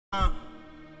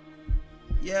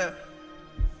Yeah.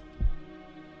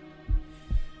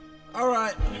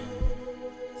 Alright.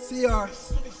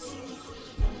 CRs.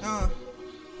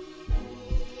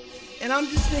 And I'm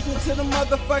just sticking to the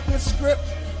motherfucking script.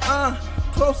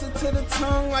 Closer to the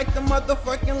tongue like the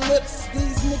motherfucking lips.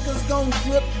 These niggas gon'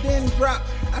 drip, then drop.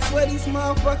 I swear these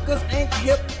motherfuckers ain't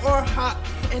hip or hop.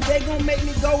 And they gon' make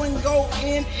me go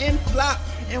in and flop.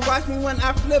 And watch me when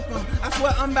I flip them. I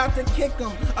swear I'm about to kick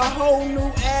them. A whole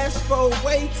new ashful,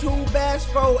 way too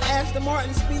bashful. Aston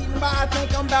Martin speeding by, I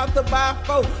think I'm about to buy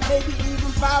 4. Maybe even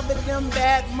 5 of them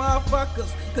bad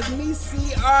motherfuckers. Cause me,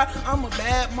 CR, I'm a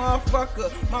bad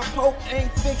motherfucker. My poke ain't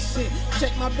fiction.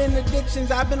 Check my benedictions,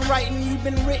 I've been writing, you've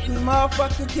been written.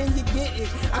 Motherfucker, can you get it?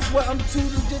 I swear I'm too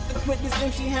legit to quit this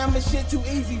MC Hammer shit too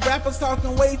easy. Rappers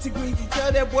talking way too greasy. Tell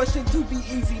that boy shit to be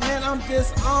easy. Man, I'm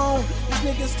just on.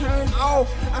 These niggas turn off.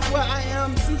 I swear I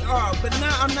am CR, but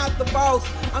now I'm not the boss.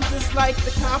 I'm just like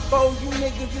the capo. You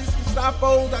niggas is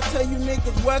Gestapos. I tell you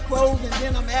niggas wear clothes and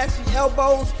then I'm asking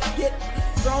elbows. Get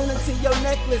thrown into your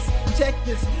necklace. Check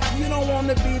this. You don't want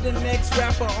to be the next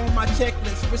rapper on my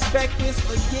checklist. Respect this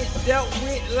or get dealt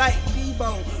with like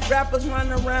Debo. Rappers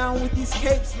run around with these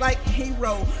capes like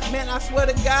hero. Man, I swear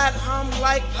to God, I'm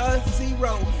like a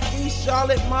 0. East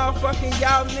Charlotte, motherfucking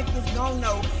y'all niggas gon'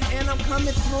 know. And I'm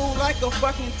coming through like a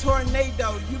fucking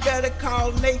tornado. You better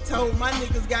call NATO. My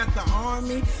niggas got the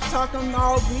army. Talking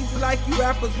all greasy like you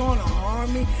rappers gonna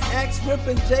harm me. Ask Rip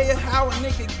and Jay how a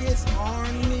nigga gets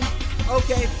army.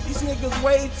 Okay, these niggas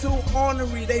way too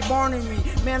ornery, they born in me.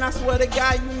 Man, I swear to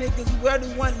God, you niggas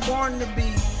really wasn't born to be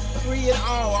free at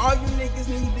all you niggas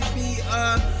need to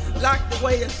be locked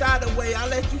away or shot away. I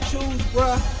let you choose,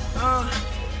 bruh.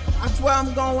 I swear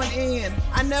I'm going in.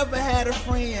 I never had a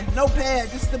friend, no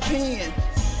pad, just a pen.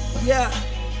 Yeah,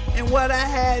 and what I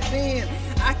had then,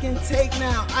 I can take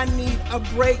now. I need a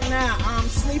break now. I'm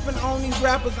sleeping on these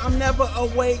rappers, I'm never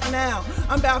awake now.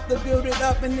 I'm about to build it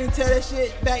up and then tear that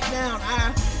shit back down.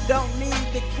 I don't need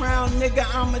the crown, nigga,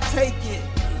 I'ma take it.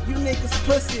 You niggas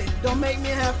pussy, don't make me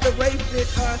have to rape it.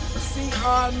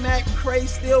 CR Mac Cray,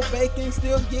 still baking,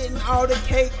 still getting all the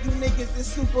cake. You niggas is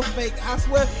super fake. I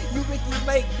swear, you Ricky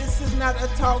Lake, this is not a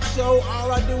talk show.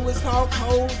 All I do is talk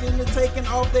hoes into taking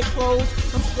off their clothes.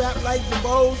 I'm strapped like the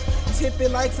bows, tip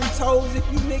it like some toes.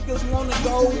 If you niggas wanna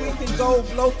go, we can go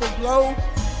blow for blow.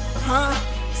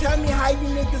 Tell me how you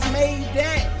niggas made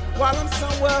that while I'm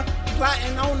somewhere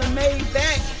plotting on the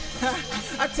Maybach.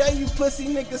 I tell you pussy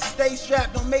niggas stay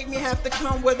strapped. Don't make me have to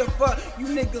come where the fuck you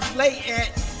niggas lay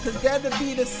at. Cause that'll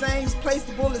be the same place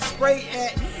the bullets spray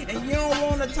at. And you don't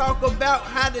wanna talk about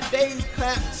how the days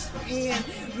claps in.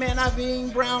 Man, I've eaten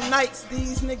brown nights.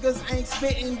 These niggas ain't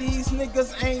spitting, these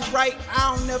niggas ain't right.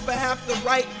 I don't never have to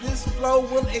write. This flow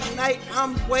will ignite.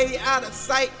 I'm way out of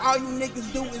sight. All you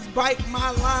niggas do is bite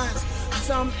my lines.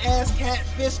 Some ass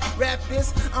catfish, rap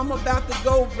this, I'm about to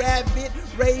go rabbit,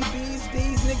 rabies.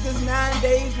 These niggas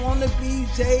nowadays wanna be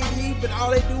JD, but all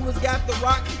they do is got the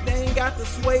rock, they ain't got the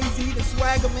Swayze, the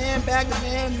swagger man, bagger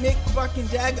man, Mick fucking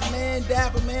Jagger man,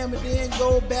 dabber man, but then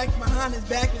go back behind his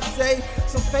back and say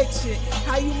some fake shit.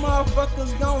 How you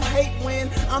motherfuckers gon' hate when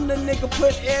I'm the nigga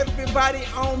put everybody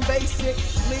on basic?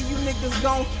 Leave you niggas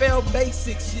gon' fail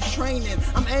basics, you're training.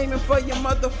 I'm aiming for your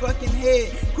motherfucking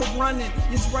head, quit running,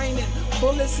 it's raining.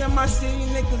 Bullets in my city,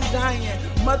 niggas dying.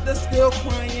 Mother still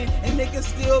crying, and niggas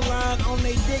still lying on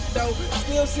they dick though.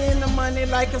 Still seeing the money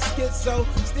like a schizo.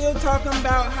 Still talking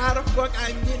about how the fuck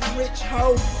I get rich,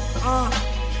 ho.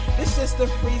 It's just a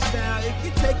freestyle. If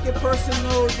you take it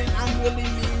personal, then I really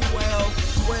mean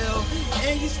well.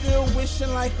 And you still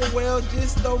wishing like a whale,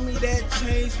 just throw me that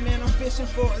change, man. I'm fishing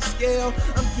for a scale.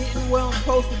 I'm getting where I'm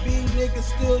supposed to be. Niggas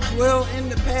still dwell in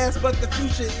the past, but the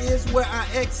future is where I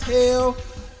exhale.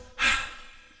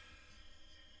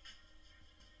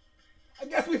 I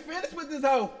guess we finished with this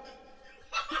hoe.